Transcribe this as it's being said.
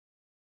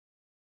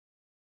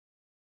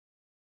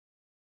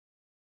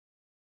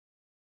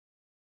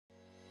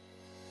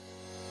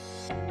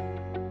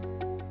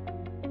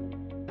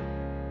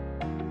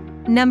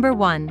Number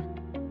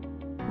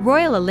 1.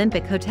 Royal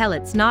Olympic Hotel.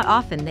 It's not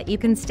often that you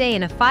can stay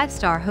in a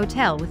 5-star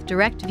hotel with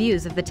direct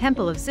views of the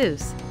Temple of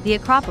Zeus, the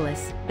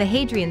Acropolis, the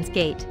Hadrian's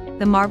Gate,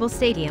 the Marble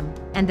Stadium,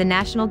 and the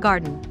National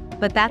Garden,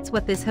 but that's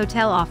what this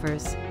hotel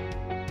offers.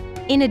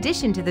 In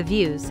addition to the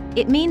views,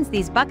 it means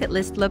these bucket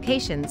list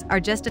locations are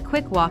just a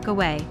quick walk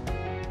away.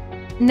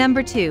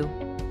 Number 2.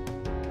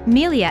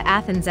 Melia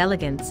Athens.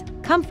 Elegance,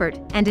 comfort,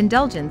 and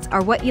indulgence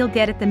are what you'll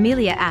get at the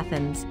Melia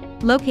Athens,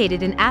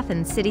 located in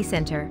Athens city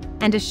center,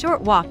 and a short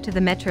walk to the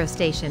metro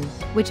station,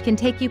 which can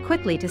take you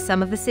quickly to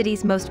some of the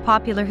city's most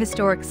popular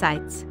historic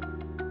sites.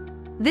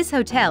 This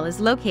hotel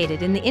is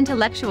located in the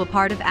intellectual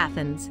part of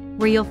Athens,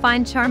 where you'll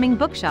find charming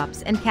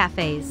bookshops and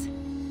cafes.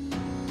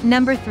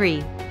 Number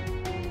 3.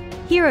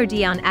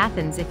 Herodeon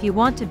Athens. If you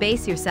want to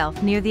base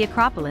yourself near the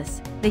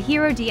Acropolis, the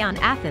Herodeon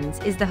Athens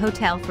is the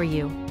hotel for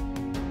you.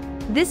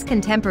 This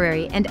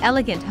contemporary and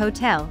elegant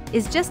hotel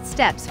is just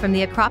steps from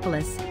the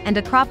Acropolis and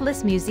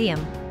Acropolis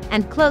Museum,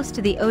 and close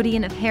to the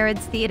Odeon of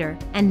Herod's Theatre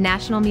and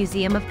National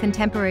Museum of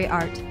Contemporary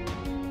Art.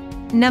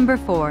 Number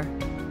 4.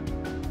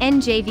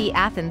 NJV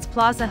Athens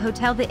Plaza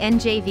Hotel. The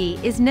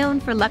NJV is known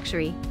for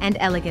luxury and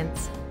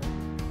elegance.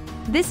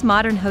 This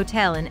modern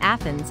hotel in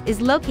Athens is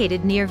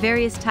located near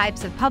various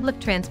types of public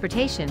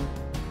transportation,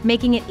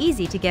 making it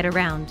easy to get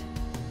around.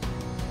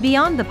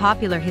 Beyond the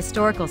popular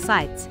historical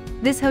sites,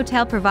 this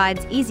hotel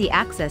provides easy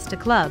access to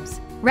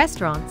clubs,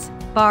 restaurants,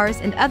 bars,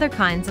 and other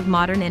kinds of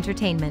modern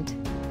entertainment.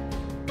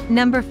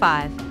 Number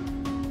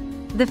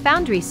 5. The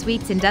Foundry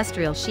Suites.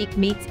 Industrial chic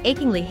meets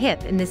achingly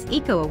hip in this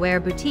eco-aware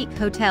boutique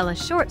hotel, a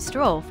short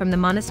stroll from the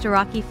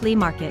Monastiraki flea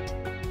market.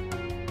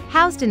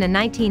 Housed in a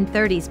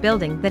 1930s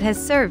building that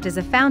has served as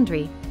a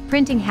foundry,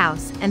 printing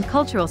house, and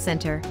cultural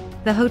center,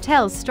 the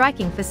hotel's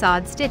striking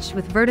facade stitched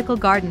with vertical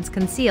gardens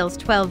conceals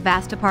 12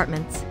 vast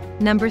apartments.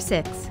 Number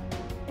 6.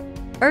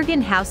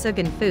 Ergin House.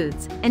 Ergin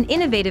Foods, an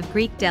innovative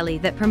Greek deli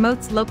that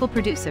promotes local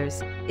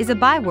producers, is a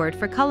byword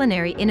for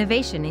culinary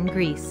innovation in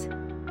Greece.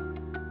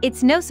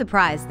 It's no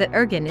surprise that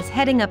Ergin is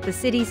heading up the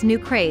city's new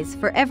craze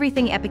for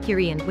everything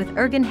Epicurean with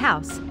Ergin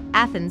House,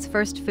 Athens'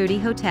 first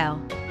foodie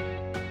hotel.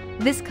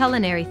 This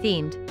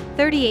culinary-themed,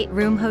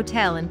 38-room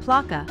hotel in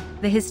Plaka,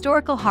 the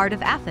historical heart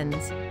of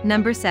Athens.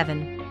 Number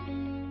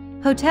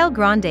 7. Hotel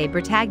Grande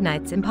Bretagne.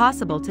 It's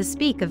impossible to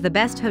speak of the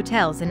best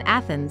hotels in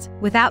Athens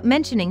without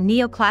mentioning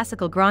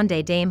neoclassical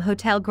Grande Dame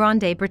Hotel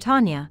Grande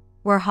Bretagne,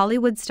 where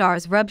Hollywood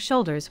stars rub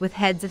shoulders with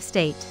heads of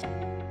state.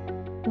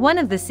 One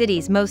of the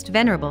city's most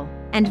venerable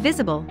and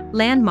visible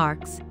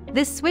landmarks,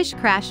 this swish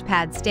crash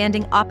pad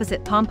standing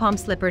opposite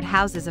pom-pom-slippered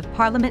Houses of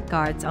Parliament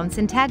guards on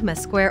Syntagma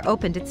Square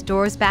opened its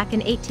doors back in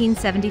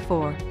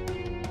 1874.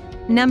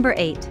 Number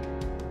 8.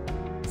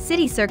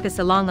 City Circus.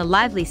 Along a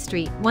lively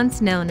street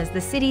once known as the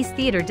city's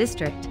theater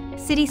district,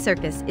 City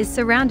Circus is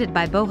surrounded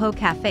by boho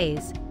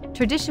cafes,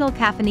 traditional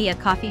cafeteria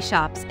coffee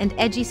shops, and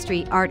edgy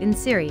street art in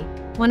Siri,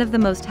 one of the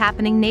most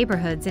happening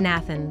neighborhoods in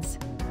Athens.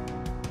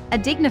 A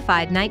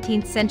dignified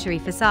 19th century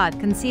facade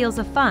conceals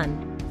a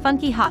fun,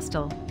 funky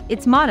hostel.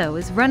 Its motto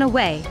is "Run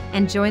away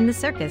and join the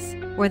circus,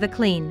 or the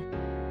clean."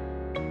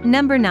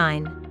 Number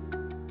 9.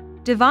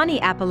 Divani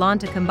Apollon.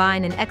 To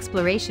combine an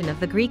exploration of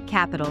the Greek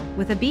capital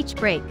with a beach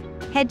break,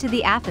 head to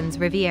the Athens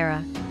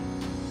Riviera.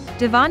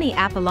 Divani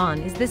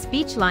Apollon is this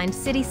beach-lined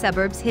city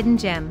suburb's hidden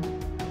gem.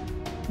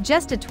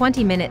 Just a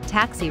 20-minute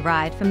taxi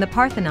ride from the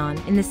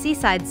Parthenon in the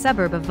seaside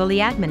suburb of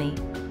Vouliagmeni,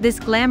 this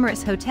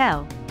glamorous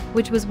hotel,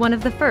 which was one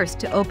of the first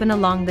to open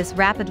along this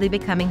rapidly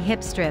becoming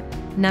hip strip.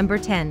 Number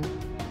 10.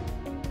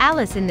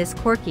 Alice. In this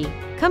quirky,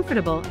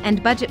 comfortable,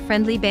 and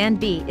budget-friendly Band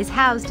B is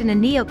housed in a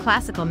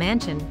neoclassical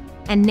mansion,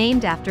 and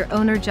named after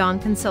owner John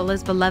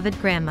Consola's beloved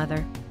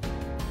grandmother.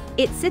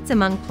 It sits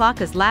among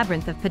Plaka's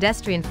labyrinth of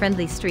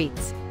pedestrian-friendly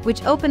streets,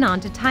 which open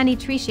onto tiny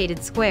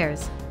tree-shaded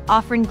squares,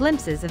 offering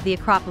glimpses of the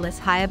Acropolis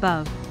high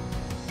above.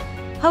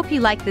 Hope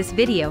you like this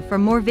video. For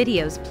more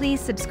videos,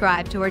 please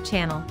subscribe to our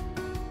channel.